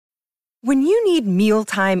When you need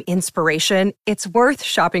mealtime inspiration, it's worth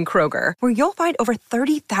shopping Kroger, where you'll find over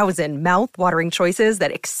 30,000 mouth-watering choices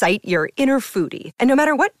that excite your inner foodie. And no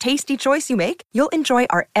matter what tasty choice you make, you'll enjoy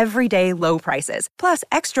our everyday low prices, plus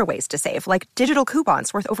extra ways to save, like digital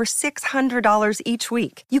coupons worth over $600 each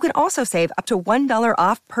week. You can also save up to $1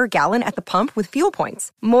 off per gallon at the pump with fuel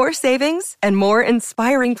points. More savings and more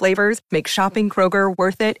inspiring flavors make shopping Kroger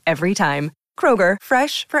worth it every time. Kroger,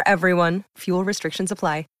 fresh for everyone. Fuel restrictions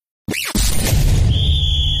apply.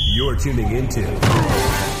 You're tuning into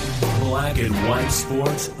Black and White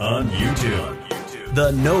Sports on YouTube.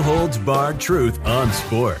 The no-holds-barred truth on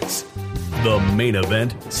sports. The main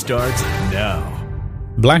event starts now.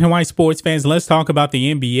 Black and White sports fans, let's talk about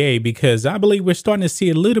the NBA, because I believe we're starting to see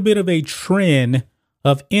a little bit of a trend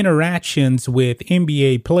of interactions with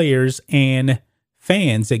NBA players and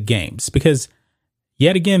fans at games. Because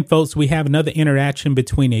yet again, folks, we have another interaction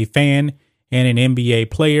between a fan and an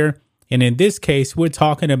NBA player. And in this case, we're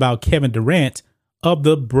talking about Kevin Durant of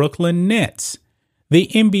the Brooklyn Nets. The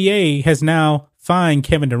NBA has now fined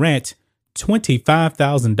Kevin Durant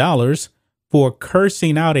 $25,000 for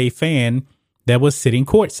cursing out a fan that was sitting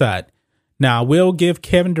courtside. Now, I will give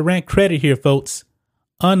Kevin Durant credit here, folks.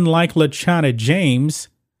 Unlike LeBron James,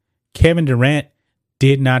 Kevin Durant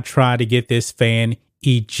did not try to get this fan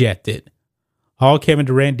ejected. All Kevin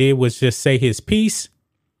Durant did was just say his piece,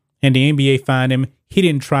 and the NBA fined him. He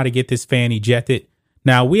didn't try to get this fan ejected.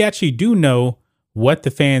 Now, we actually do know what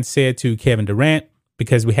the fan said to Kevin Durant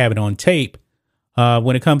because we have it on tape.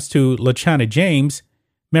 When it comes to LeBron James,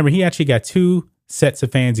 remember, he actually got two sets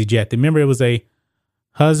of fans ejected. Remember, it was a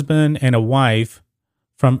husband and a wife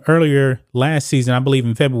from earlier last season, I believe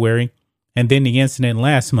in February, and then the incident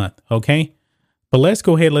last month, okay? But let's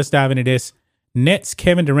go ahead, let's dive into this. Nets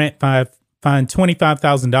Kevin Durant fined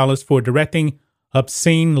 $25,000 for directing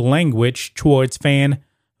obscene language towards fan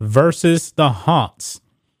versus the Hawks.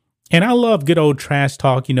 And I love good old trash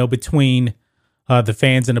talk, between the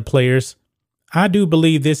fans and the players. I do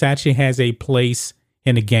believe this actually has a place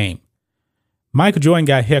in the game. Michael Jordan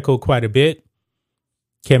got heckled quite a bit.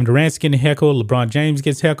 Kevin Durant's getting heckled. LeBron James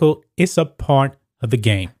gets heckled. It's a part of the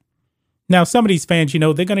game. Now, some of these fans, they're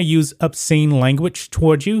going to use obscene language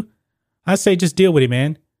towards you. I say just deal with it,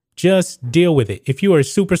 man. Just deal with it. If you are a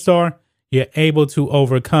superstar, you're able to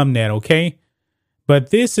overcome that, okay?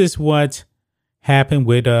 But this is what happened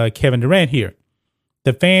with Kevin Durant here.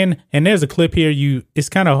 The fan, and there's a clip here, it's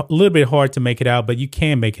kind of a little bit hard to make it out, but you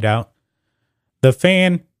can make it out. The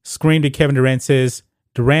fan screamed at Kevin Durant, says,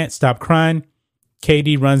 "Durant, stop crying."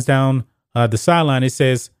 KD runs down the sideline. It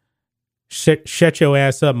says, shut your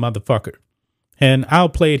ass up, motherfucker. And I'll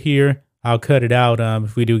play it here. I'll cut it out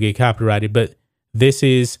if we do get copyrighted, but this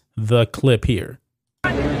is the clip here.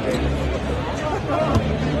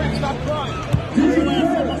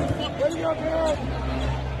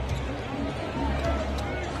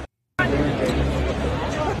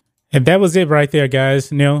 And that was it right there,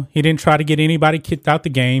 guys. He didn't try to get anybody kicked out the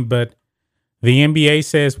game, but the NBA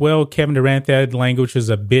says, well, Kevin Durant, that language is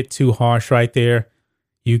a bit too harsh right there.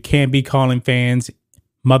 You can't be calling fans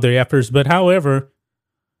mother effers. But however,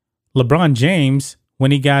 LeBron James,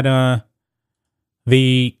 when he got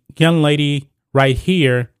the young lady right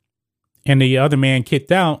here and the other man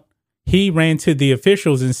kicked out, he ran to the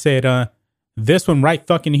officials and said, this one right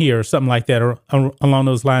fucking here, or something like that, or along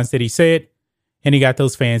those lines that he said. And he got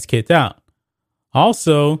those fans kicked out.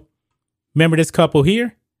 Also, remember this couple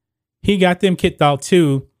here? He got them kicked out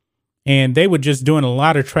too. And they were just doing a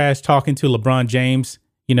lot of trash talking to LeBron James,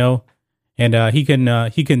 and he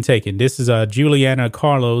couldn't take it. This is Juliana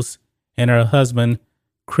Carlos and her husband,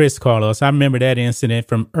 Chris Carlos. I remember that incident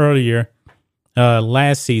from earlier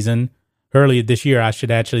last season, earlier this year, I should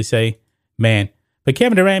actually say, man. But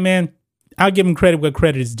Kevin Durant, man, I'll give him credit where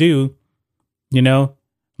credit is due, As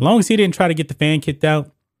long as he didn't try to get the fan kicked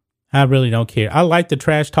out, I really don't care. I like the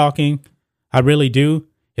trash talking. I really do.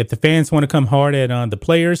 If the fans want to come hard at the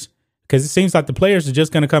players, because it seems like the players are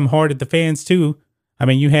just going to come hard at the fans too. I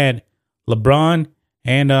mean, you had LeBron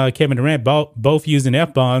and Kevin Durant both using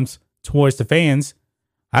F-bombs towards the fans.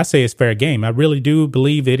 I say it's fair game. I really do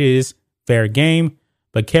believe it is fair game.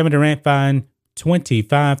 But Kevin Durant fined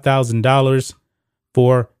 $25,000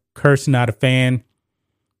 for cursing out a fan.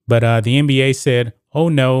 But the NBA said, oh,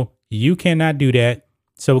 no, you cannot do that.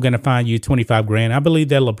 So we're going to fine you $25,000. I believe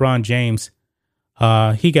that LeBron James,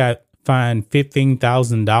 he got fined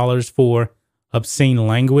 $15,000 for obscene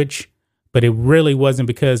language. But it really wasn't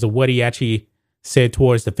because of what he actually said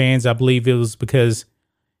towards the fans. I believe it was because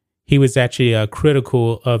he was actually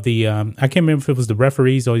critical of the, I can't remember if it was the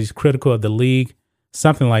referees or he's critical of the league,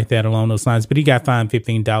 something like that along those lines. But he got fined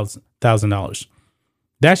 $15,000.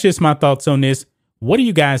 That's just my thoughts on this. What do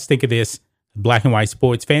you guys think of this? Black and white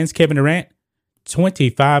sports fans, Kevin Durant,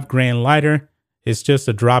 25 grand lighter. It's just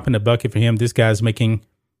a drop in the bucket for him. This guy's making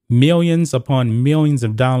millions upon millions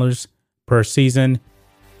of dollars per season.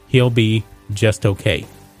 He'll be just okay.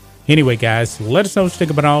 Anyway, guys, let us know what you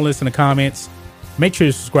think about all this in the comments. Make sure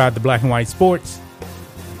you subscribe to Black and White Sports,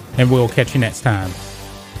 and we'll catch you next time.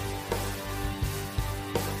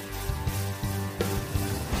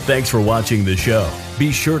 Thanks for watching the show.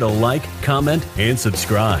 Be sure to like, comment, and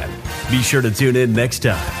subscribe. Be sure to tune in next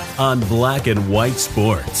time on Black and White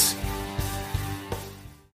Sports.